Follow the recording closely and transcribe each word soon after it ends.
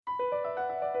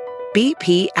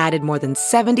BP added more than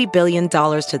 $70 billion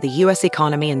to the U.S.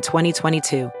 economy in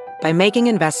 2022 by making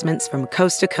investments from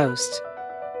coast to coast.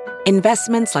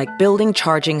 Investments like building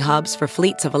charging hubs for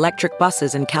fleets of electric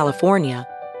buses in California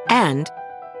and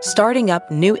starting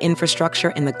up new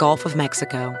infrastructure in the Gulf of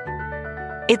Mexico.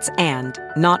 It's and,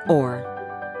 not or.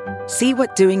 See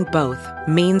what doing both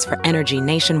means for energy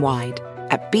nationwide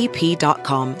at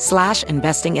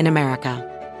bp.com/investing in America.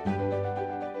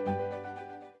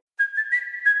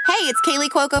 Hey, it's Kaylee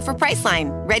Cuoco for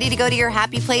Priceline. Ready to go to your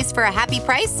happy place for a happy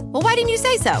price? Well, why didn't you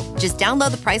say so? Just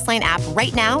download the Priceline app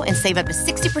right now and save up to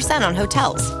 60% on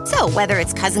hotels. So whether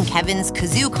it's Cousin Kevin's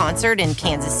Kazoo Concert in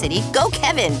Kansas City, go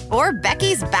Kevin, or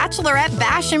Becky's Bachelorette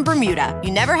Bash in Bermuda,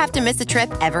 you never have to miss a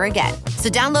trip ever again. So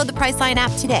download the Priceline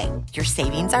app today. Your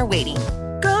savings are waiting.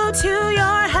 Go to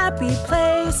your happy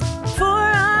place for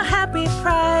a happy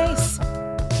price.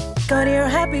 Go to your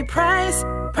happy price,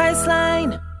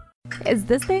 Priceline. Is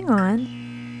this thing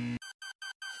on?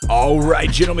 All right,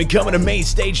 gentlemen, coming to main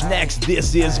stage next.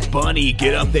 This is Bunny.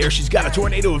 Get up there. She's got a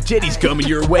tornado of titties coming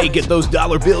your way. Get those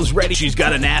dollar bills ready. She's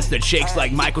got an ass that shakes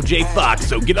like Michael J. Fox.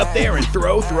 So get up there and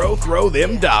throw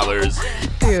them dollars.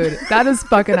 Dude, that is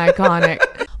fucking iconic.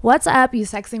 What's up, you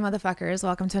sexy motherfuckers?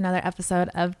 Welcome to another episode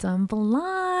of Dumb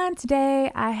Blonde.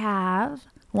 Today I have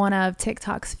one of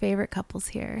TikTok's favorite couples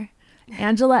here.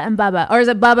 Angela and Bubba. Or is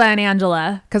it Bubba and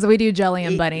Angela? Because we do Jelly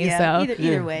and Bunny. Yeah, so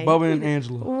either way. Bubba and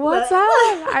Angela. What's up?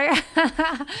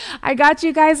 I got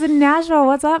you guys in Nashville.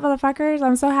 What's up, motherfuckers?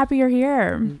 I'm so happy you're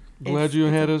here. Glad you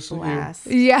had us here.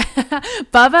 Yeah.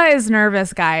 Bubba is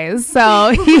nervous, guys. So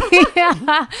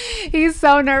he's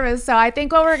so nervous. So I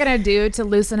think what we're going to do to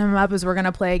loosen him up is we're going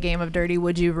to play a game of Dirty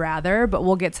Would You Rather, but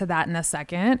we'll get to that in a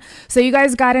second. So you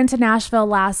guys got into Nashville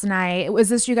last night. Was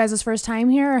this you guys' first time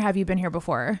here or have you been here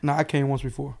before? No, I came once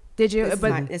before. Did you? This is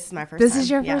my first time. This is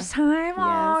your first time?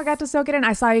 Oh, I got to soak it in.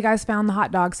 I saw you guys found the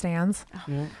hot dog stands.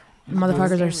 Yeah.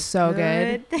 Motherfuckers are so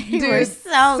good. They Dude, were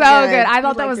so good. I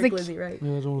thought that was the Glizzy, right?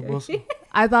 Yeah, that was busted.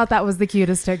 I thought that was the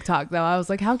cutest TikTok though. I was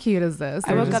like, how cute is this?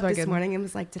 I woke up this morning and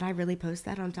was like, did I really post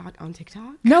that on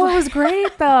TikTok? No, it was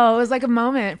great though. It was like a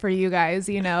moment for you guys,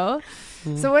 you know?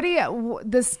 So what do you,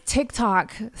 this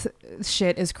TikTok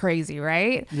shit is crazy,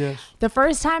 right? Yes. The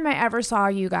first time I ever saw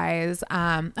you guys,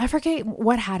 I forget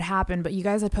what had happened, but you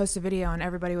guys had posted a video and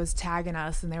everybody was tagging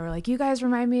us and they were like, you guys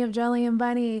remind me of Jelly and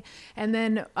Bunny. And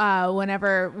then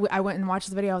whenever I went and watched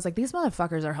the video, I was like, these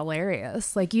motherfuckers are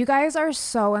hilarious. Like you guys are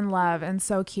so in love and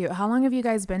so cute. How long have you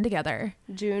guys been together?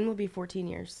 June will be 14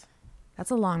 years. That's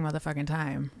a long motherfucking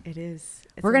time. It is.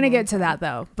 We're going to get to that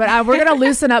though. But we're going to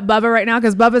loosen up Bubba right now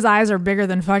because Bubba's eyes are bigger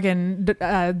than fucking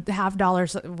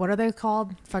 $50. What are they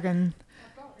called? Fucking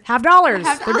 $50.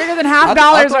 They're bigger than $50 I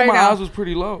thought right my now. eyes was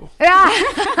pretty low.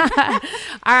 Yeah.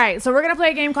 All right. So we're going to play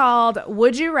a game called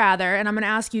Would You Rather? And I'm going to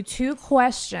ask you two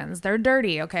questions. They're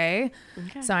dirty, okay?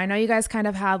 So I know you guys kind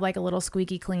of had like a little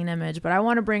squeaky clean image, but I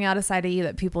want to bring out a side of you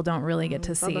that people don't really get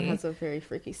to see. Bubba has a very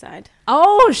freaky side.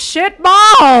 Oh, shit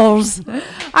balls.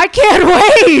 I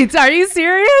can't wait. Are you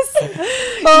serious?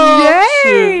 Oh,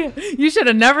 yay. Shit. You should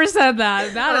have never said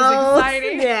that. That is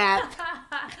exciting. Yeah.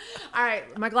 All right,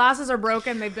 my glasses are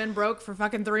broken. They've been broke for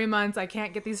fucking 3 months. I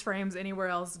can't get these frames anywhere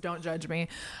else. Don't judge me.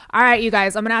 All right, you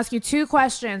guys, I'm going to ask you two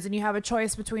questions, and you have a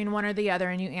choice between one or the other,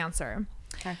 and you answer.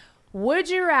 Okay. Would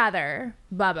you rather,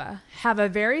 Bubba, have a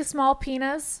very small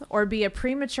penis or be a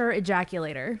premature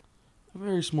ejaculator? A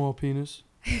very small penis.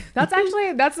 That's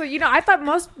I thought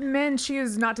most men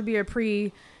choose not to be a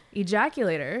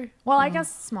pre-ejaculator. Well, I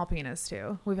guess small penis,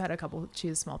 too. We've had a couple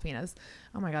choose small penis.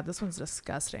 Oh, my God, this one's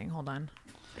disgusting. Hold on.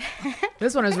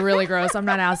 This one is really gross. I'm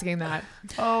not asking that.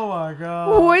 Oh my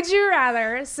God. Would you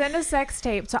rather send a sex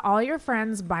tape to all your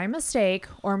friends by mistake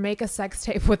or make a sex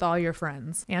tape with all your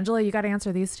friends? Angela, you got to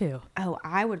answer these two. Oh,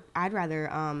 I'd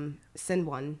rather send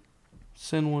one.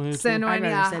 Send one. Send one,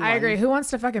 yeah. Send I one. agree. Who wants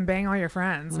to fucking bang all your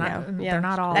friends? They're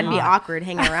not all That'd be hot. awkward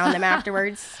hanging around them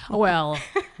afterwards. Well,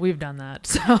 we've done that.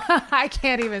 So I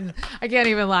can't even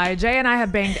lie. Jay and I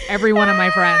have banged every one of my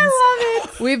friends. I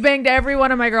love it. We've banged every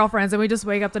one of my girlfriends and we just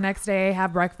wake up the next day,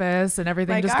 have breakfast and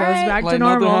everything Like, just all goes right. back Like to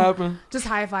normal. nothing happened. Just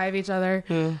high five each other.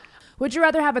 Yeah. Would you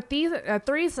rather have a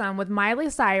threesome with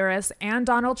Miley Cyrus and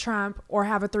Donald Trump or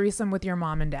have a threesome with your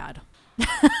mom and dad?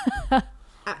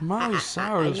 Miley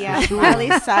Cyrus. Yeah, for sure. Miley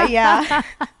Cyrus. Yeah,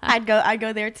 I'd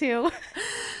go there too.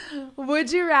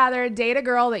 Would you rather date a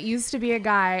girl that used to be a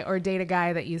guy or date a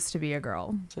guy that used to be a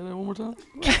girl? Say that one more time.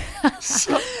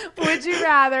 Would you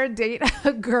rather date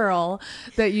a girl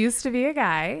that used to be a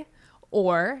guy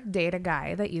or date a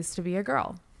guy that used to be a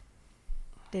girl?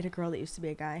 Date a girl that used to be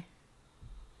a guy.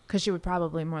 Because she would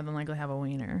probably more than likely have a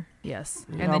wiener. Yes.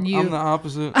 Yeah, And then you. I'm the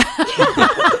opposite.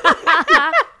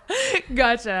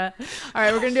 Gotcha. All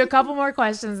right, we're going to do a couple more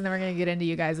questions and then we're going to get into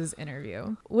you guys'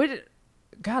 interview.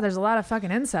 God, there's a lot of fucking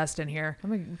incest in here.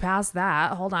 Let me pass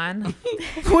that. Hold on.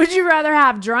 Would you rather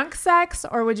have drunk sex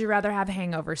or would you rather have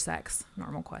hangover sex?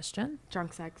 Normal question.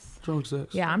 Drunk sex. Drunk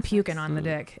sex. Yeah, I'm puking on the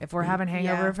dick. If we're having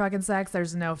hangover Yeah. fucking sex,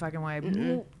 there's no fucking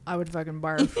way. I would fucking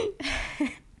barf.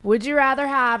 Would you rather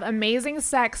have amazing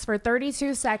sex for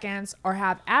 32 seconds or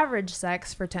have average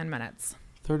sex for 10 minutes?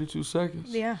 32 seconds.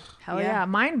 Yeah. Hell yeah.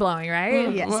 Mind blowing,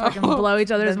 right? Yes. Fucking blow each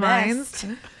other's The minds. best.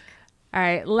 All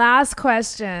right, last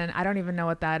question. I don't even know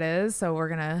what that is, so we're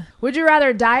gonna. Would you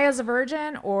rather die as a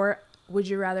virgin or would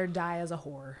you rather die as a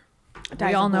whore? Die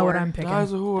We as all a know what whore. I'm picking.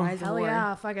 Guys are whore. Guys are Hell whore.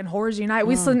 yeah, fucking whores unite.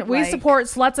 We Like, support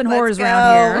sluts and let's whores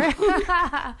around go.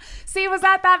 here. See, was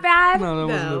that bad? No,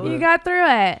 that wasn't You that got through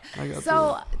it. I got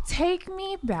So take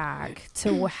me back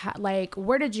to like,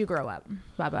 where did you grow up,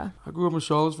 Bubba? bad. I grew up in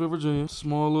Charlottesville, Virginia.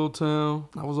 Small little town.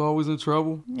 I was always in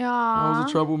trouble. I Aww. was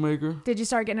a troublemaker. Did you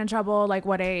start getting in trouble like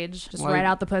what age? Just Like- right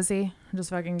out the pussy? Just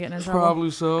fucking getting in trouble?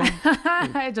 Probably so.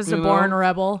 Just You a born know?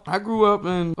 rebel. I grew up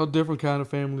in a different kind of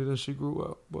family than she grew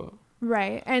up, but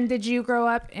Right. And did you grow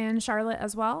up in Charlotte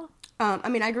as well? I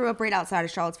mean, I grew up right outside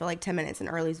of Charlottesville, like 10 minutes in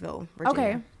Earlysville, Virginia.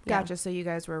 Okay. Yeah. Gotcha. So you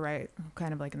guys were right,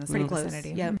 kind of like in the Pretty same close,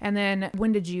 vicinity. yep. And then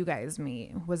when did you guys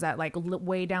meet? Was that like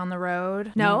way down the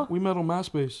road? No? we met on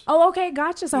MySpace. Oh, okay.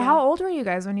 Gotcha. So Yeah. how old were you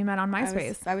guys when you met on I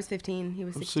MySpace? was 15. He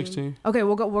was I was 16. 16. Okay,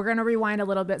 we're going to rewind a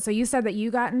little bit. So you said that you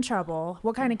got in trouble.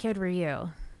 What kind of kid were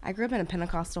you? I grew up in a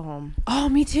Pentecostal home. Oh,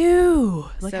 me too.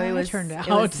 Look so how it I was, turned out.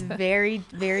 it was very,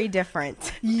 very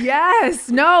different. Yes.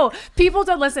 No. People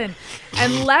don't listen.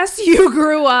 Unless you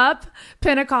grew up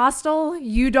Pentecostal,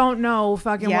 you don't know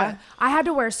fucking Yeah. what. I had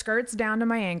to wear skirts down to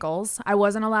my ankles. I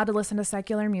wasn't allowed to listen to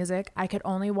secular music. I could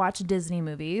only watch Disney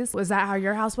movies. Was that how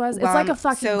your house was? It's like a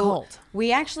fucking so cult.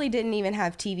 We actually didn't even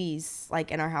have TVs like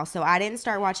in our house. So I didn't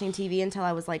start watching TV until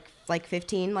I was like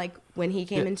 15, like when he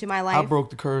came into my life. I broke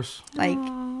the curse. Like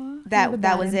the that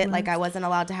bad was it. Like influence. I wasn't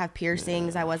allowed to have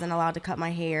piercings. I wasn't allowed to cut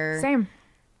my hair. Same.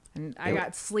 And I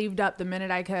got sleeved up the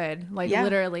minute I could. Like Yeah.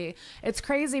 literally. It's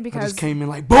crazy I because just came in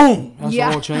like boom. That's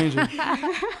Yeah. all changing.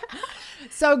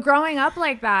 so growing up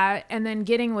like that and then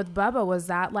getting with Bubba, was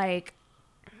that like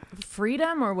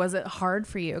freedom or was it hard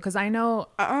for you? Because I know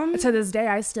to this day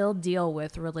I still deal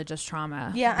with religious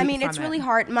trauma. Yeah, I mean, from it's it. really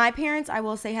hard. My parents, I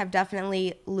will say, have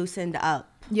definitely loosened up.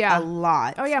 Yeah. A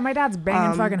lot. Oh yeah, my dad's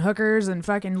banging fucking hookers and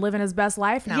fucking living his best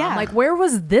life now. I'm Yeah. like, where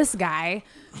was this guy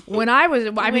when I was?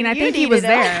 I mean, I you think he was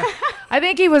needed him. there. I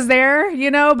think he was there,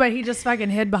 but he just fucking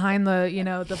hid behind the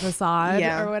facade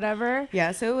Yeah. or whatever.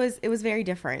 Yeah, so it was very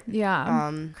different.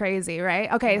 Yeah, crazy,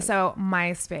 right? Okay, so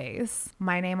MySpace.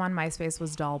 My name on MySpace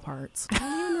was Doll Parts. I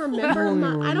don't remember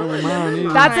Mine either.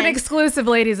 That's an exclusive,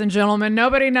 ladies and gentlemen.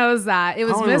 Nobody knows that. It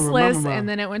was don't Miss even remember Liss, mine. and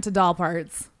then it went to Doll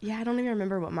Parts. Yeah, I don't even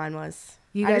remember what mine was.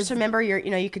 You I guys- just remember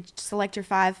you could select your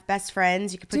 5 best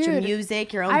friends. You could put your Dude,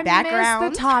 music, your own I background.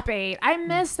 miss the top 8. I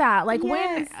miss that. Like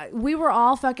Yes. when we were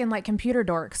all fucking like computer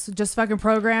dorks, just fucking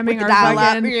programming With our the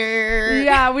dial-up. fucking.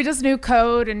 Yeah, we just knew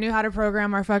code and knew how to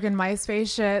program our fucking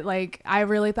MySpace shit. Like I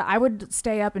really thought I would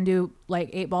stay up and do like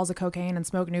 8 balls of cocaine and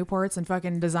smoke Newports and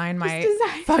fucking design my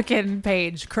fucking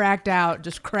page cracked out,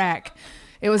 just crack.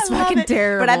 It was Love fucking it.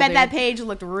 terrible. But I bet dude. that page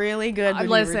looked really good when you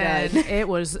were Listen, done. it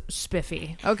was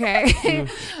spiffy. Okay.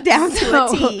 Down to a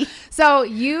T. So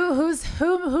you who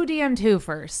DM'd who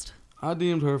first? I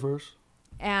DM'd her first.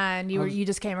 And you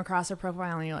just came across her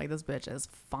profile and you're like, this bitch is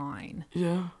fine.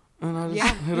 Yeah. And I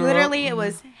just hit her Literally, up. it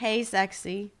was, hey,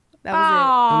 sexy. That was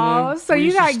Oh, And then so we you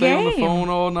used to got stay on the game. phone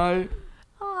all night.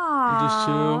 just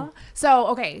chill. So,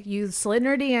 okay, you slid in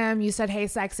her DM, you said, hey,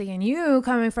 sexy, and you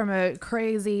coming from a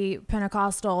crazy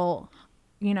Pentecostal,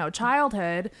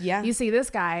 childhood, Yeah. you see this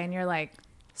guy and you're like,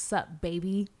 sup,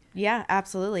 baby? it. Yeah,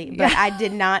 absolutely. But I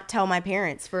did not tell my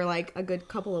parents for like a good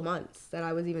couple of months that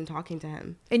I was even talking to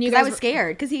him. And you 'Cause I guys was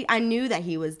scared because I knew that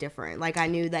he was different. Like I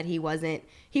knew that he wasn't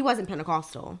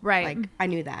Pentecostal. Right. Like I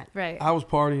knew that. Right. I was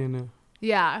partying there,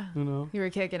 Yeah. you know, You were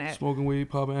kicking it. smoking weed,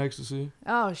 popping ecstasy,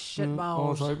 Oh, shit all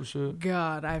balls. type of shit.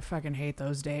 God, I fucking hate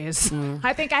those days.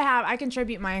 I think I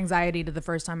contribute my anxiety to the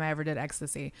first time I ever did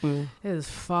ecstasy. It is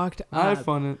fucked I had up.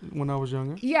 fun when I was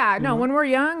younger. Yeah, no, when we're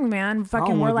young, man, I fucking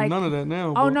don't we're want to like, do none of that now.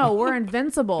 oh but- no, we're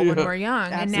invincible when Yeah. we're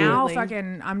young. And now Absolutely.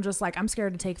 fucking, I'm just like, I'm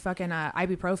scared to take fucking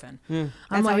ibuprofen. Yeah.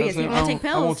 I'm That's how he like, is. He I won't don't- take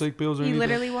pills. I won't take pills or He anything.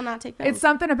 literally will not take pills. it's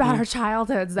something about our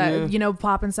childhoods that, Yeah.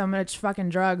 popping so much fucking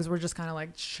drugs, we're just kind of like,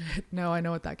 shit, no, I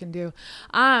know what that can do.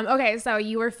 Okay, so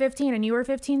you were 15 and you were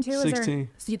 15 too? 16.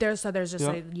 So there's just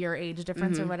a your age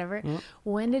difference or whatever. Yep.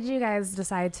 When did you guys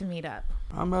decide to meet up?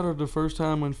 I met her the first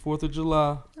time on 4th of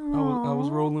July. I was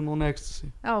rolling on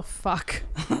ecstasy. Oh, fuck.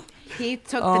 He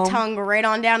took the tongue right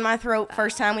on down my throat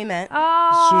first time we met.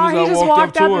 Oh, soon as he I just walked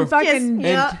walked up up to and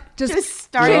her. fucking Just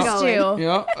started kissed going. you.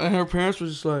 Yeah, and her parents were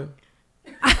just like,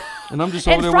 and I'm just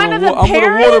In over there front with of the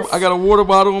parents? I got a water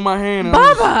bottle in my hand. And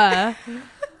I'm Bubba!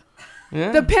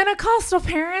 yeah. The Pentecostal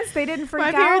parents, they didn't freak My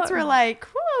out? parents were like,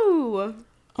 whoo.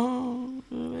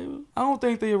 I don't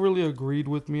think they really agreed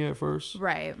with me at first.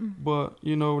 Right. But,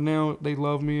 you know, now they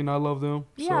love me and I love them.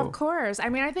 Yeah, so. of course. I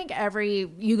mean, I think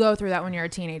you go through that when you're a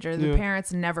teenager. The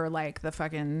parents never like the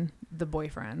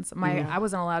boyfriends. I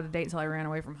wasn't allowed to date till I ran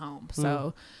away from home.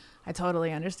 So I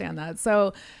totally understand that.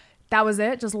 So that was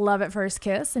it. Just love at first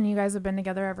kiss. And you guys have been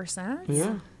together ever since?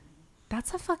 Yeah.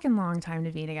 That's a fucking long time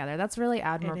to be together. That's really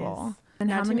admirable. And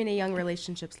Not how too many many young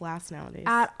relationships last nowadays.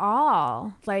 at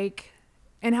all? Like,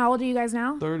 and how old are you guys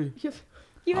now? 30.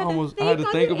 You I had had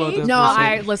to think about that. No, for a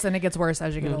second. listen, it gets worse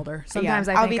as you get older. Sometimes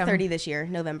yeah, I I'll think be I'm 30 this year,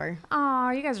 November. Oh,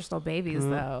 you guys are still babies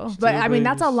though. still But I mean,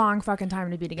 that's a babies. long fucking time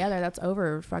to be together. That's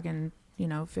over fucking,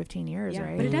 15 years, Yeah,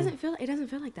 right? but it doesn't feel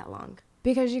like that long.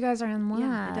 Because you guys are in love.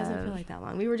 Yeah, it doesn't feel like that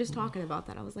long. We were just talking about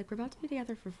that. I was like, we're about to be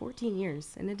together for 14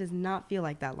 years, and it does not feel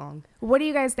like that long. What do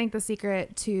you guys think the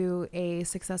secret to a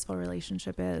successful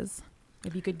relationship is?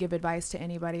 If you could give advice to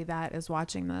anybody that is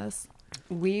watching this.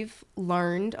 We've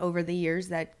learned over the years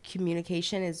that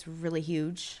communication is really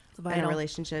huge in vital. a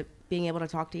relationship, being able to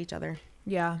talk to each other.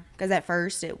 Yeah. Because at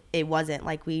first it wasn't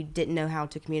like we didn't know how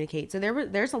to communicate. So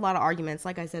there's a lot of arguments.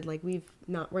 Like I said, like we're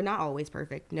not always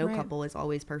perfect. No Right. couple is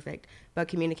always perfect, but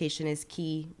communication is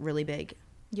key, really big.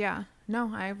 Yeah.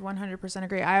 No, I 100%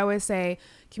 agree. I always say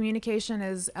communication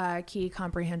is key.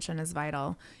 Comprehension is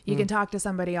vital. You can talk to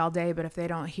somebody all day, but if they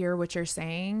don't hear what you're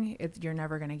saying, you're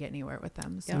never going to get anywhere with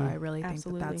them. So I really think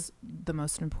absolutely. that's the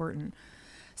most important.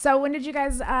 So when did you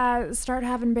guys start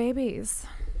having babies?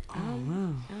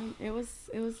 It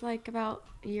was like about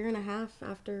a year and a half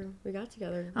after we got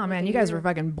together. Oh Like man, a you guys year. were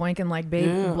fucking blinking like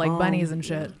bunnies and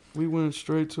shit. We went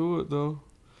straight to it, though.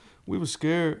 We were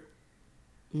scared.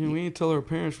 We didn't tell her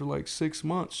parents for like 6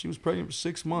 months. She was pregnant for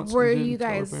 6 months. Were and didn't you tell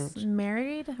her guys parents.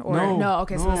 married or No,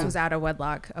 Okay, so no. this was out of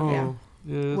wedlock. Okay. Oh,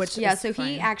 yeah. Which Yeah, is so fine.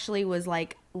 he actually was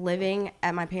like living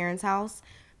at my parents' house,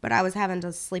 but I was having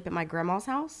to sleep at my grandma's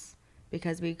house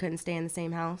because we couldn't stay in the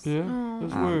same house. Yeah,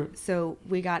 that's weird. So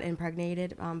we got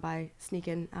impregnated by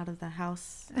sneaking out of the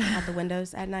house, out the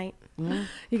windows at night.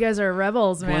 You guys are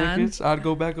rebels, man. Blankets. I'd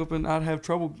go back up and I'd have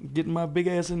trouble getting my big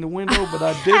ass in the window, but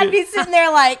I did I'd it. be sitting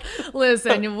there like,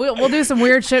 Listen, we'll do some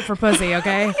weird shit for pussy,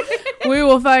 okay? We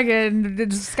will fucking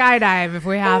skydive if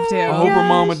we have to. I hope her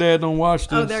mom and dad don't watch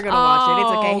this. oh, they're going to watch it.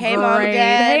 It's okay. Hey, mom, great.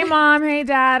 dad. Hey, mom. Hey,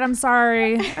 dad. I'm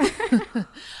sorry.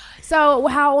 So,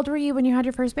 how old were you when you had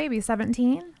your first baby?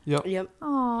 17? Yep. Yep.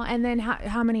 Oh, and then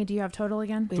how many do you have total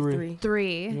again? We have 3.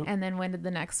 3. Yep. And then when did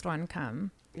the next one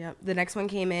come? Yep. The next one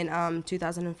came in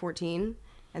 2014,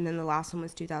 and then the last one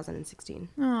was 2016.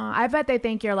 Oh, I bet they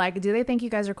think you're like, do they think you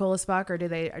guys are cool as fuck, or do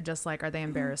they just like, are they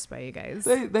embarrassed by you guys?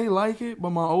 They like it,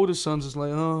 but my oldest son's just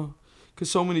like, because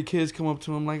so many kids come up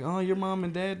to him like, your mom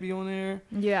and dad be on there.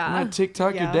 Yeah. And on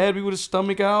TikTok, Yeah. your dad be with his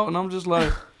stomach out. And I'm just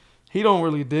like, he don't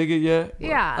really dig it yet. But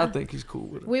Yeah. I think he's cool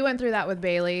with it. We went through that with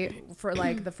Bailey for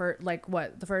like the first,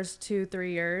 the first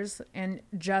 2-3 years, and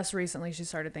just recently she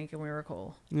started thinking we were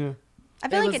cool. Yeah. I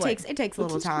feel It like was it takes a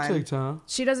little It'll time. take time.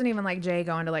 She doesn't even like Jay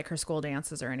going to like her school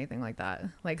dances or anything like that.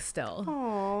 Like still.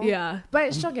 Aw. Yeah.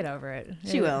 But she'll get over it.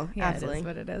 She will, Yeah, absolutely. It is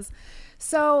what it is.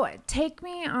 So take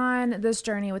me on this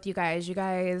journey with you guys. You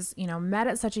guys, met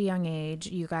at such a young age.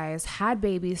 You guys had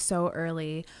babies so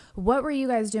early. What were you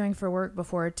guys doing for work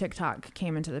before TikTok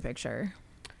came into the picture?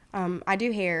 I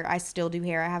do hair. I still do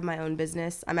hair. I have my own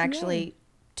business. I'm actually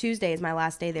Tuesday is my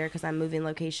last day there because I'm moving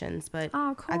locations. But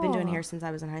Oh, I've been doing cool. hair since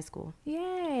I was in high school.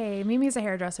 Yay. Mimi's a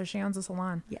hairdresser. She owns a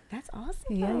salon. Yeah, that's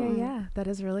awesome. Yeah. That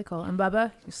is really cool. And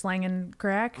Bubba, you slanging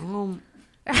crack?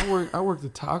 I worked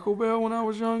at Taco Bell when I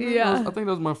was younger. Yeah. I think that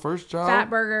was my first job. Fat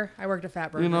Burger. I worked at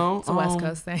Fat Burger. It's a West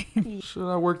Coast thing. Shit,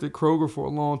 I worked at Kroger for a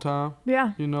long time.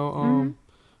 Yeah.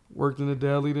 Worked in the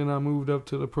deli, then I moved up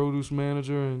to the produce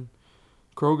manager, and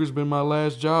Kroger's been my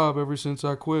last job ever since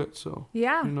I quit. So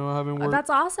Yeah. I haven't worked. That's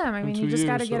awesome. I mean, you 2 just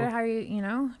got to years, get so- it how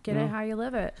you, get it how you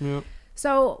live it. Yep.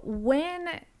 So when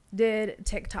did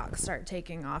TikTok start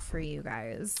taking off for you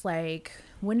guys? Like,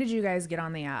 when did you guys get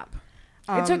on the app?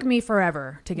 It took me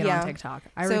forever to get on TikTok.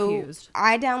 I refused.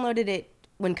 I downloaded it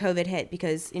when COVID hit,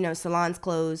 because, you know, salons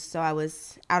closed. So I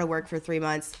was out of work for 3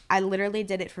 months. I literally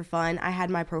did it for fun. I had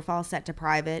my profile set to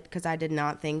private because I did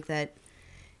not think that.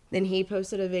 Then he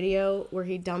posted a video where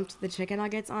he dumped the chicken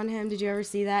nuggets on him. Did you ever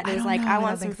see that? And it was like, I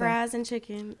want some fries and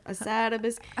chicken, a side of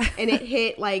biscuit. And it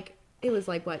hit like, it was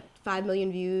like, what, 5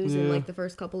 million views in like the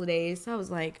first couple of days. So I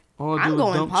was like, I'm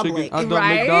going public. I dumped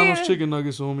McDonald's chicken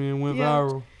nuggets on me and went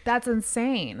viral. That's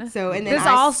insane. So and then this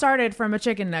all started from a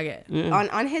chicken nugget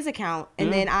on his account,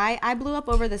 and then I blew up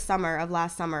over the summer of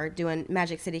last summer doing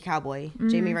Magic City Cowboy,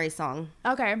 Jamie Ray's song.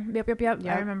 Okay, yep.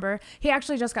 I remember. He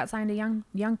actually just got signed to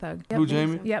Young Thug. Yep. Who,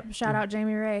 Jamie? Yep. Shout out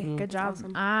Jamie Ray. Good job.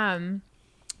 Awesome.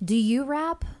 Do you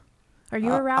rap? Are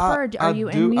you a rapper? Are you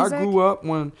in music? I grew up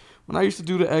when I used to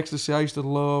do the ecstasy. I used to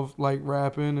love like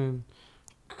rapping, and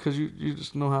because you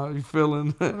just know how you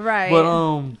feeling, right?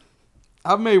 But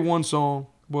I've made one song,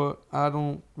 but I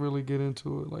don't really get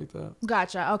into it like that.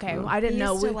 Gotcha. Okay, well, I didn't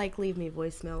know. He used to like leave me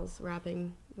voicemails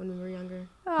rapping when we were younger.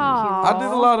 Oh, I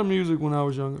did a lot of music when I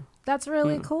was younger. That's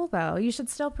really cool, though. You should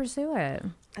still pursue it.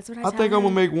 That's what I think I'm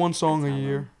gonna make one song a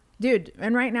year. Dude,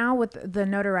 and right now with the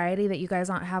notoriety that you guys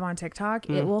have on TikTok,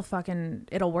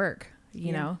 it'll work,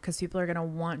 you know, because people are going to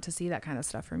want to see that kind of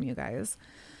stuff from you guys.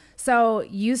 So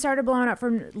you started blowing up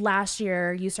from last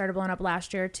year. You started blowing up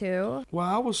last year too? Well,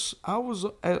 I was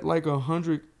at like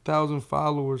 100,000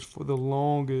 followers for the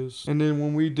longest. And then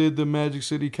when we did the Magic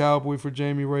City Cowboy for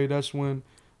Jamie Ray, that's when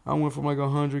I went from like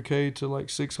 100K to like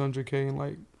 600K in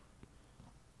like,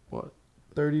 what?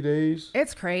 30 days.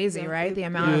 It's crazy, right? The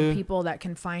amount of people that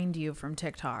can find you from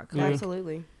TikTok. Yeah.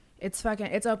 Absolutely. It's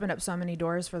opened up so many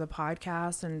doors for the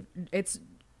podcast, and it's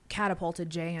catapulted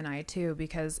Jay and I too,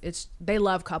 because they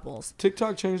love couples.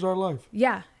 TikTok changed our life.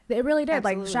 Yeah, it really did.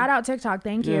 Absolutely. Like, shout out TikTok.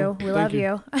 Thank you. We love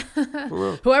you. For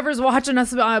real. Whoever's watching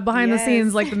us behind the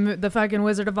scenes, like the fucking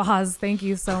Wizard of Oz, thank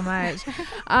you so much.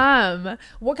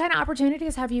 What kind of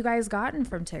opportunities have you guys gotten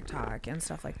from TikTok and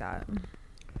stuff like that?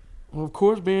 Well, of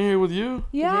course, being here with you.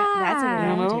 Yeah, that's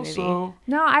an opportunity. So.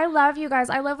 No, I love you guys.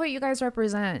 I love what you guys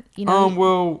represent. You know.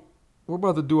 Well, we're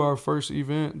about to do our first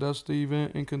event. That's the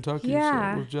event in Kentucky.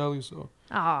 Yeah. So, with Jelly. So.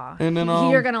 Aw. And then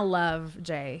you're gonna love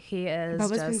Jay. He is.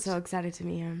 Bubba's been so excited to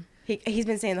meet him. He's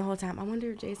been saying the whole time, I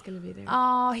wonder if Jay's gonna be there.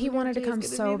 Oh, he wanted to come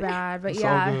so bad, but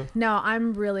no,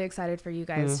 I'm really excited for you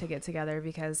guys to get together,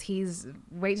 because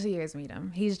wait till you guys meet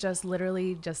him. He's just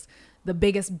literally just the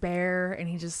biggest bear, and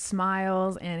he just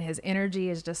smiles, and his energy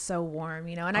is just so warm,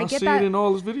 you know. And I get see that it in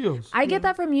all his videos. I get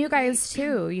that from you guys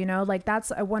too, you know. Like,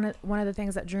 that's one of the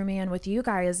things that drew me in with you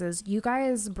guys is you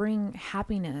guys bring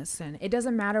happiness, and it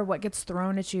doesn't matter what gets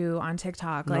thrown at you on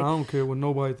TikTok. Like, I don't care what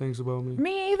nobody thinks about me.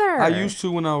 Me either. I used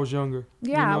to when I was younger.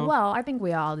 Yeah, you know? Well, I think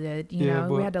we all did. You know,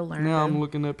 we had to learn. Now I'm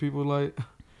looking at people like,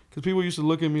 because people used to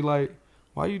look at me like,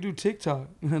 why you do TikTok?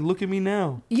 And look at me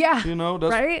now. Yeah. You know,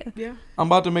 that's right. Yeah. I'm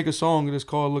about to make a song that's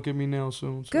called "Look at Me Now"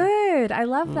 soon. So. Good. I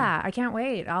love that. I can't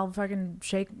wait. I'll fucking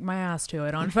shake my ass to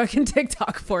it on fucking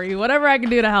TikTok for you. Whatever I can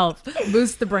do to help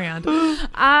boost the brand.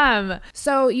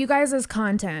 So you guys as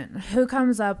content, who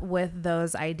comes up with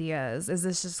those ideas? Is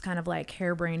this just kind of like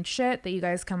harebrained shit that you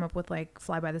guys come up with, like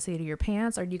fly by the seat of your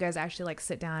pants, or do you guys actually like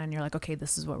sit down and you're like, okay,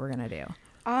 this is what we're gonna do?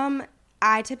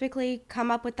 I typically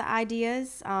come up with the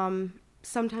ideas.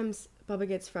 Sometimes Bubba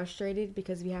gets frustrated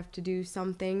because we have to do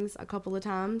some things a couple of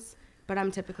times, but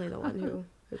I'm typically the one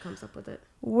who comes up with it.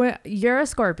 You're a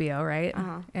Scorpio, right?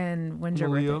 Uh-huh. And when's your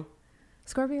Leo. birthday?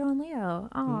 Scorpio and Leo.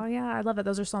 Oh, yeah. I love that.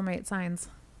 Those are soulmate signs.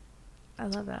 I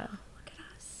love that. Look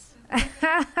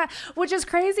at us. Which is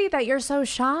crazy that you're so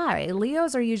shy.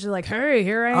 Leos are usually like, hey,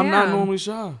 here I am. I'm not normally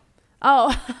shy.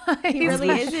 Oh, he really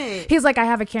isn't. He's like, I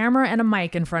have a camera and a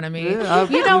mic in front of me. Yeah,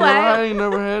 you know what? I ain't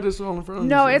never had this all in front of me.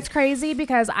 No, it's crazy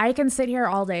because I can sit here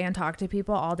all day and talk to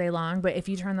people all day long. But if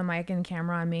you turn the mic and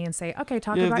camera on me and say, okay,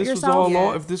 talk about yourself.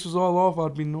 If this was all off,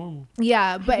 I'd be normal.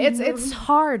 Yeah, but it's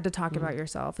hard to talk about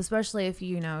yourself, especially if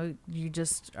you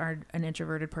just are an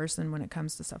introverted person when it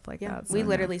comes to stuff like that. So we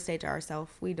literally stay to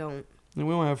ourselves. We don't. And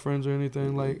we don't have friends or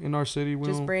anything. Like in our city, we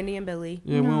just don't. Brandy and Billy.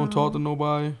 Yeah, we don't talk to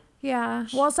nobody. Yeah.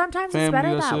 Well, sometimes Family, it's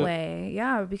better that's that it. way.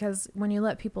 Yeah, because when you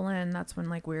let people in, that's when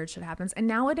like weird shit happens. And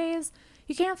nowadays,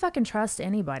 you can't fucking trust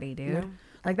anybody, dude. No,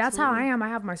 like that's how I am. I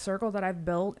have my circle that I've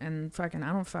built, and fucking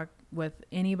I don't fuck with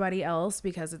anybody else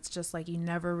because it's just like you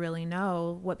never really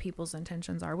know what people's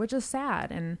intentions are, which is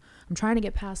sad. And I'm trying to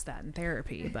get past that in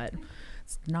therapy, but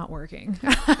it's not working.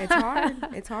 It's hard.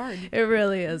 It's hard. It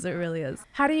really is. It really is.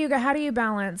 How do you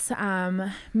balance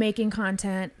making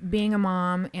content, being a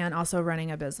mom, and also running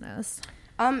a business?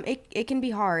 It can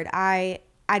be hard. I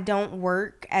don't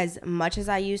work as much as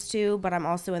I used to, but I'm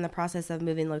also in the process of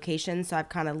moving locations, so I've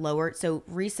kind of lowered. So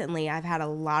recently I've had a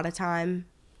lot of time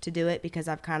to do it because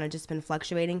I've kind of just been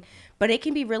fluctuating. But it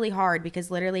can be really hard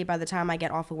because literally by the time I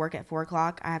get off of work at 4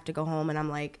 o'clock, I have to go home and I'm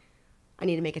like, I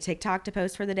need to make a TikTok to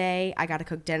post for the day. I got to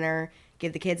cook dinner,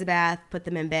 give the kids a bath, put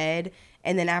them in bed.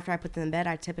 And then after I put them in bed,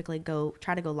 I typically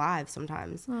try to go live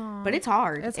sometimes. Aww. But it's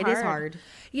hard. It is hard.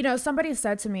 You know, somebody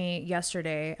said to me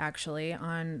yesterday, actually,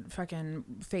 on fucking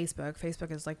Facebook.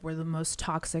 Facebook is like where the most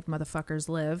toxic motherfuckers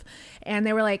live. And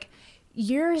they were like,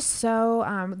 you're so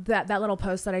that little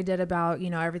post that I did about, you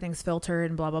know, everything's filtered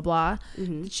and blah blah blah.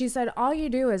 Mm-hmm. She said all you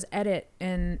do is edit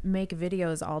and make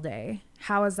videos all day.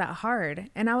 How is that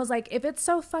hard? And I was like, if it's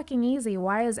so fucking easy,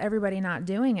 why is everybody not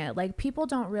doing it? Like, people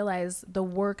don't realize the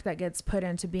work that gets put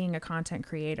into being a content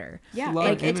creator. Yeah,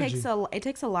 like it takes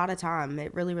a lot of time.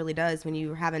 It really, really does when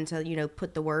you're having to, you know,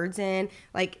 put the words in.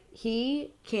 Like,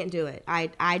 he can't do it.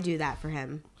 I do that for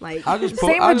him. Like,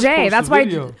 same with Jay. That's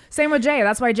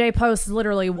why Jay posts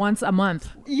literally once a month.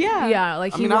 Yeah. Yeah,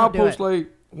 like I'll post like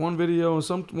one video,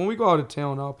 and when we go out of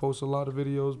town, I'll post a lot of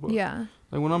videos. But yeah.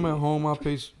 Like when I'm at home, I'll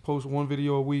post one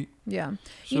video a week. Yeah.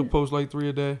 She'll post like 3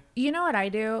 a day. You know what I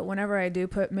do whenever I do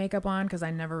put makeup on, because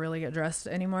I never really get dressed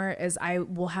anymore, is I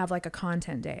will have like a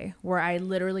content day where I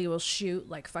literally will shoot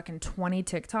like fucking 20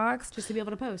 TikToks. Just to be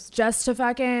able to post. Just to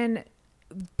fucking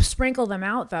sprinkle them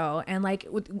out though. And like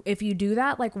if you do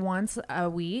that like once a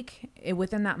week,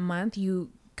 within that month,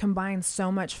 you combine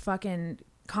so much fucking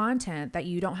content that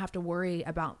you don't have to worry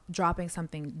about dropping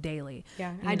something daily.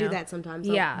 Yeah, I do that sometimes.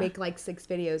 I'll make like 6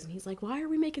 videos and he's like, why are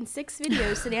we making 6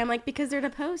 videos today? I'm like, because they're to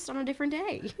post on a different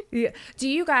day. Yeah. Do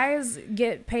you guys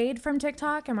get paid from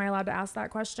TikTok? Am I allowed to ask that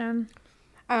question?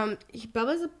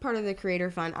 Bubba's a part of the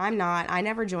creator fund. I'm not. I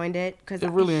never joined it because it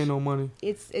really ain't no money.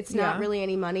 It's not really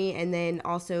any money. And then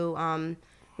also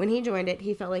when he joined it,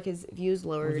 he felt like his views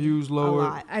lowered. A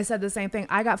lot. I said the same thing.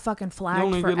 I got fucking flagged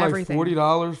for everything. You only get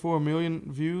like $40 for 1 million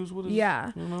views?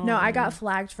 Yeah. You know? No, I got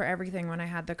flagged for everything when I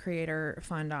had the creator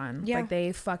fund on. Yeah. Like,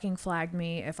 they fucking flagged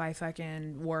me if I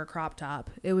fucking wore a crop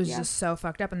top. It was just so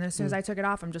fucked up. And then as soon as I took it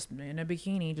off, I'm just in a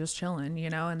bikini, just chilling,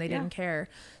 you know, and they didn't care.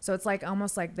 So it's like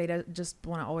almost like they just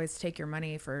want to always take your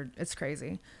money for, it's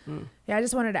crazy. Yeah, I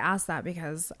just wanted to ask that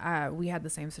because we had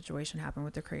the same situation happen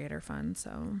with the creator fund.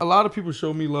 So a lot of people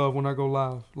show me love when I go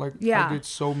live. Like, I get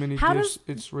so many gifts.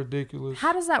 It's ridiculous.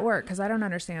 How does that work? Because I don't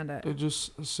understand it. They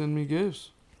just send me gifts.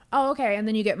 Oh, okay. And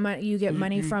then you get money. You get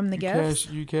money from the gifts.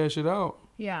 You cash it out.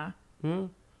 Yeah. Yeah.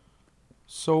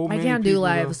 So many. I can't do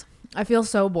lives. I feel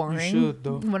so boring. You should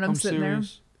though. When I'm sitting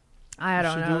serious. There. I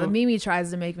don't know. The Mimi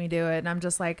tries to make me do it, and I'm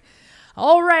just like,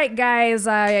 all right, guys,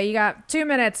 you got 2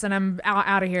 minutes and I'm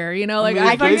out of here. You know, like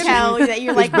I can tell that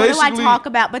you're like, what do I talk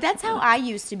about? But that's how I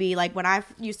used to be. Like when I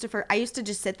used to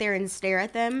just sit there and stare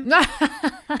at them,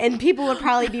 and people would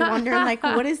probably be wondering like,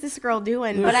 what is this girl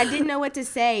doing? But I didn't know what to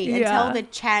say until the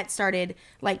chat started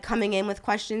like coming in with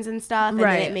questions and stuff, and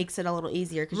then it makes it a little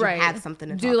easier because you have something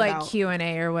to talk about. Do like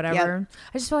Q&A or whatever. Yep.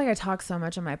 I just feel like I talk so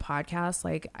much on my podcast,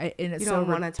 like, and it's so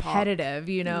repetitive,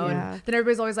 you know. And then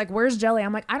everybody's always like, "Where's Jelly?"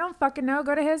 I'm like, I don't fucking know.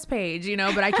 Go to his page, you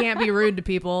know. But I can't be rude to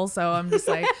people, so I'm just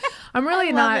like, I'm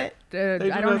really not. They do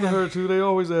that to her too. They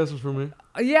always ask for me.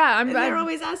 Yeah, they're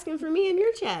always asking for me in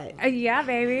your chat. Yeah,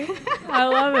 baby. I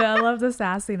love it. I love the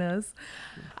sassiness.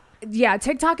 Yeah,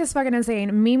 TikTok is fucking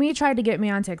insane. Mimi tried to get me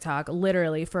on TikTok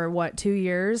literally for 2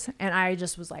 years, and I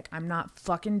just was like, I'm not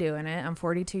fucking doing it. I'm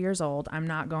 42 years old. I'm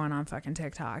not going on fucking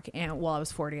TikTok. And I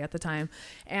was 40 at the time,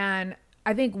 and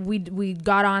I think we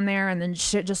got on there, and then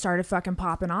shit just started fucking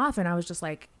popping off, and I was just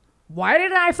like, why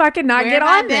did I fucking not get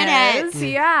on this?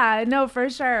 Yeah, no, for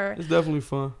sure. It's definitely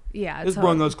fun. Yeah, it's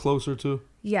brought us closer too.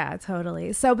 Yeah,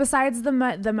 totally. So besides the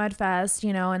Mud Fest,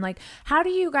 you know, and like, how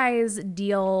do you guys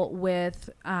deal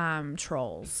with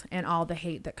trolls and all the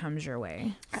hate that comes your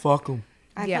way? Fuck them.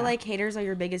 I feel like haters are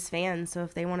your biggest fans. So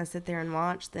if they want to sit there and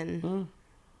watch, then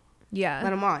let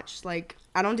them watch. Like,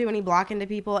 I don't do any blocking to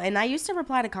people, and I used to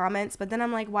reply to comments, but then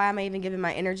I'm like, why am I even giving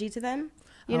my energy to them?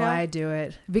 You know? I do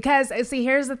it because, see,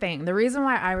 here's the thing. The reason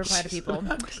why I reply to people.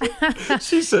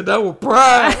 She said that with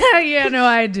pride. Yeah, no,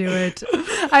 I do it.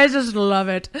 I just love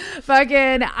it.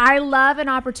 Fucking, I love an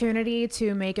opportunity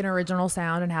to make an original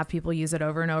sound and have people use it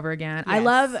over and over again.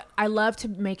 Yes. I love to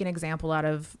make an example out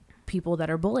of people that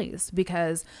are bullies,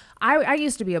 because I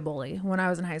used to be a bully when I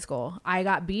was in high school. I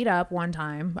got beat up one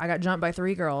time. I got jumped by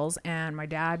 3 girls, and my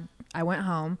dad, I went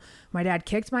home My dad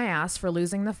kicked my ass for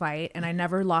losing the fight, and I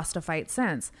never lost a fight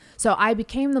since. So I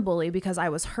became the bully because I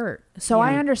was hurt. So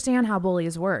I understand how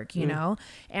bullies work, you know?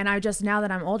 And I just, now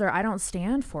that I'm older, I don't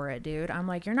stand for it, dude. I'm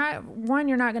like, you're not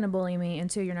going to bully me, and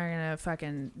 2, you're not going to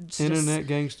fucking internet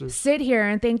gangsters sit here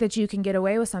and think that you can get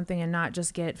away with something and not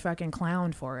just get fucking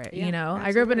clowned for it, you know? Absolutely.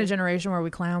 I grew up in a generation where we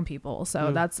clown people,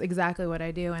 so that's exactly what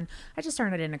I do, and I just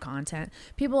turn it into content.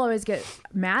 People always get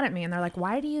mad at me, and they're like,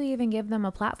 why do you even give them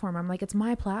a platform? I'm like, it's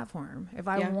my platform. If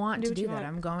I want to do that,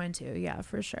 I'm going to. Yeah,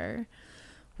 for sure.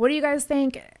 What do you guys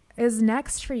think is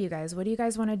next for you guys? What do you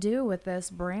guys want to do with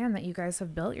this brand that you guys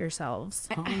have built yourselves?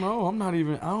 I don't know. I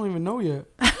don't even know yet.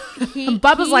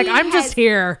 Bubba's like, I'm just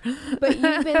here. But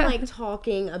you've been like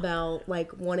talking about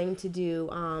like wanting to do,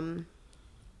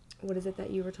 what is it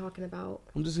that you were talking about?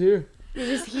 I'm just here. You're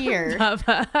just here.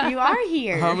 You are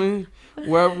here. I mean,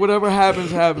 whatever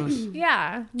happens, happens.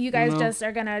 Yeah. You guys just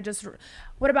are going to just,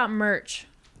 what about merch?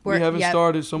 We haven't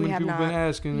started. So many people have been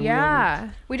asking.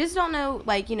 Yeah. We just don't know,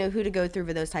 like, you know, who to go through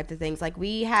for those types of things. Like,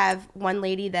 we have one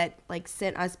lady that, like,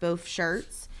 sent us both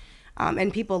shirts,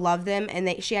 and people love them.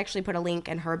 And she actually put a link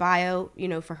in her bio, you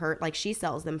know, for her. Like, she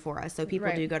sells them for us. So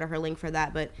people do go to her link for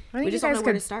that. But we just don't know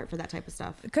where to start for that type of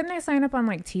stuff. Couldn't they sign up on,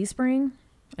 like, Teespring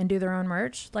and do their own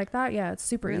merch like that? Yeah, it's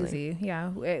super easy.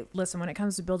 Yeah. Listen, when it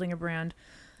comes to building a brand,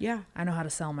 I know how to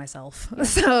sell myself.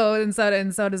 So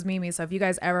does Mimi. So if you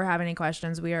guys ever have any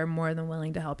questions, we are more than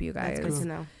willing to help you guys. That's good to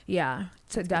know. Yeah,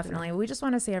 definitely. We just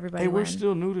want to see everybody. Hey, we're win.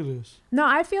 still new to this. No,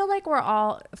 I feel like we're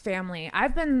all family.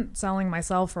 I've been selling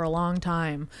myself for a long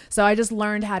time, so I just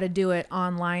learned how to do it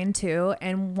online too.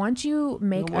 And once you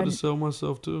make, I want to sell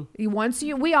myself too.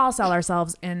 We all sell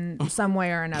ourselves in some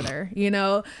way or another, you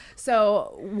know.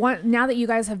 So now that you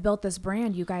guys have built this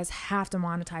brand, you guys have to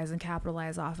monetize and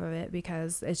capitalize off of it,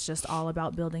 because it's just all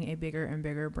about building a bigger and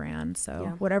bigger brand.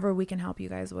 So whatever we can help you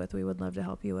guys with, we would love to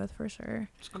help you with, for sure.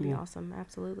 It's cool. That'd be awesome.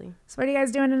 Absolutely. So what are you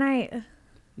guys doing tonight?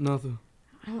 Nothing.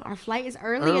 Oh, our flight is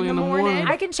early in the morning.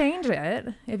 I can change it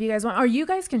if you guys want, or you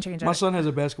guys can change it. My son has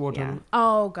a basketball tournament.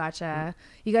 Oh, gotcha.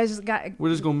 You guys We're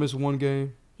just gonna miss one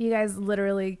game. You guys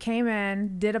literally came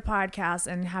in, did a podcast,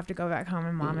 and have to go back home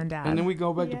and mom and dad. And then we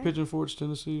go back to Pigeon Forge,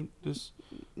 Tennessee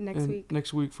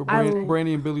next week for I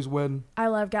Brandy and Billy's wedding. I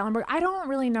love Gatlinburg. I don't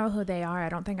really know who they are. I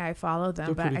don't think I follow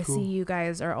them, but I see you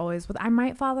guys are always with. I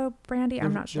might follow Brandy.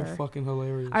 I'm not sure. They're fucking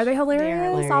hilarious. Are they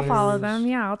hilarious? I'll follow them.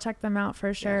 Yeah, I'll check them out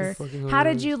for sure. How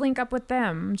did you link up with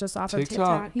them? Just off of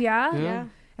TikTok? Yeah.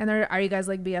 And are you guys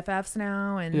like BFFs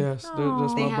now? And yes,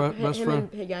 that's my best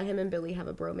friend. Him and Billy have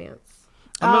a bromance.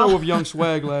 I met her with Young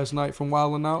Swag last night from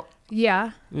Wildin' Out.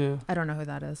 Yeah. Yeah. I don't know who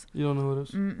that is. You don't know who it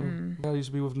is? Mm-mm. I used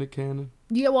to be with Nick Cannon.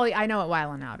 Yeah, well, I know what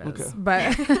Wildin' Out is. Okay.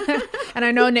 But and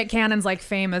I know Nick Cannon's like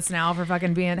famous now for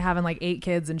fucking having like 8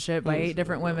 kids and shit by 8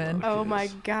 different women. Oh my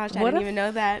gosh, I didn't even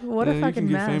know that. What a fucking you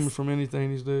can mess. get famous from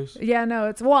anything these days. Yeah,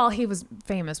 no, he was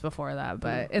famous before that,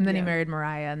 and then he married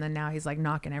Mariah, and then now he's like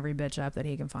knocking every bitch up that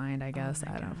he can find, I guess.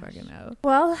 I don't fucking know.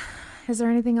 Well, is there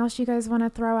anything else you guys want to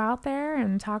throw out there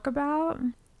and talk about?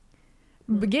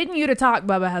 But getting you to talk,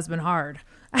 Bubba, has been hard.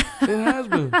 It has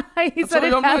been. He said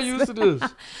I'm not used to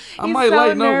this. I might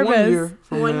lighten up 1 year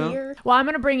from now. Well, I'm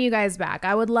going to bring you guys back.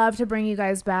 I would love to bring you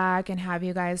guys back and have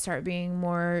you guys start being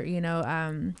more,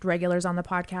 regulars on the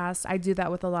podcast. I do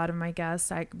that with a lot of my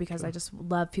guests because I just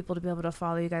love people to be able to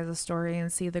follow you guys' story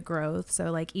and see the growth.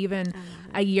 So like even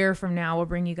a year from now, we'll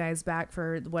bring you guys back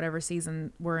for whatever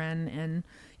season we're in and,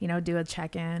 do a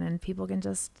check-in, and people can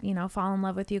just, fall in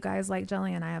love with you guys like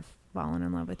Jelly and I have fallen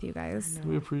in love with you guys.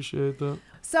 We appreciate that.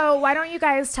 So why don't you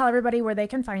guys tell everybody where they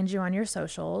can find you on your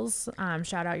socials?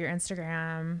 Shout out your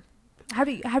Instagram. Have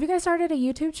you guys started a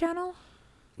YouTube channel?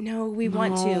 No, we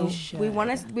want to. We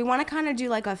want to kind of do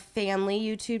like a family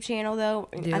YouTube channel though.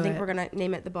 I think we're gonna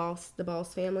name it the Boss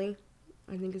Family.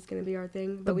 I think it's gonna be our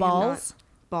thing. The Balls.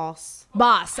 Boss.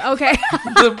 Okay.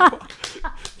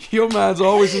 Your man's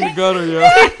always in the gutter, yo.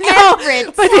 No,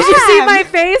 but did you see my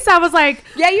face? I was like,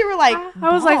 yeah, you were like,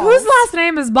 I was like, whose last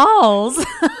name is Balls?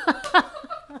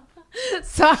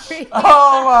 Sorry.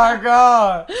 Oh my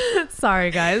God. Sorry,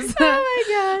 guys. Oh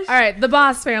my gosh. All right, the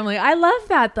Boss Family. I love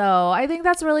that though. I think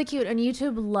that's really cute, and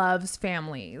YouTube loves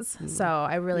families. So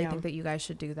I really think that you guys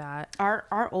should do that.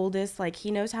 Our oldest, like,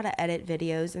 he knows how to edit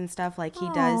videos and stuff. Like he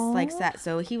does like that.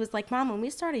 So he was like, Mom, when we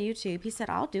start a YouTube, he said,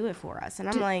 I'll do it for us. And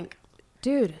I'm like,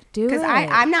 dude, do it. Because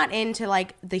I'm not into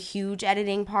like the huge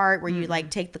editing part where you like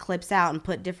take the clips out and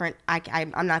put different.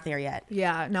 I'm not there yet.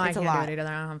 Yeah, no, I can't do it either.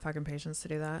 I don't have fucking patience to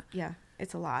do that. Yeah,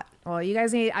 it's a lot. Well, you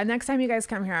guys need next time you guys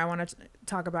come here, I want to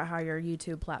talk about how your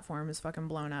YouTube platform is fucking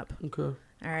blown up. Okay.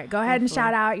 All right, go ahead and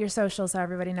shout out your socials so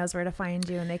everybody knows where to find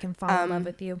you and they can fall in love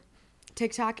with you.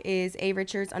 TikTok is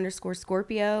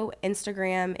 _Richards_Scorpio.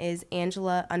 Instagram is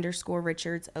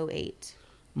Angela_Richards08.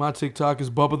 My TikTok is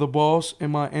Bubba the Boss,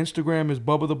 and my Instagram is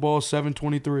Bubba the Boss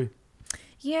 723.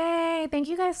 Yay! Thank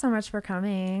you guys so much for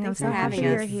coming. Thanks I'm so for happy having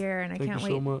you're us. here, and I Thank can't you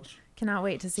wait. so much. Cannot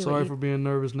wait to see. Sorry for being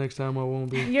nervous. Next time I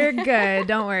won't be. You're good.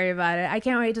 Don't worry about it. I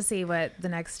can't wait to see what the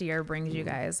next year brings you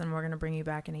guys, and we're gonna bring you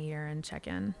back in a year and check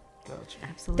in. Gotcha.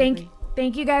 Absolutely.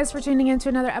 Thank you guys for tuning in to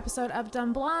another episode of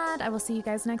Dumb Blonde. I will see you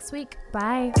guys next week.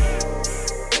 Bye.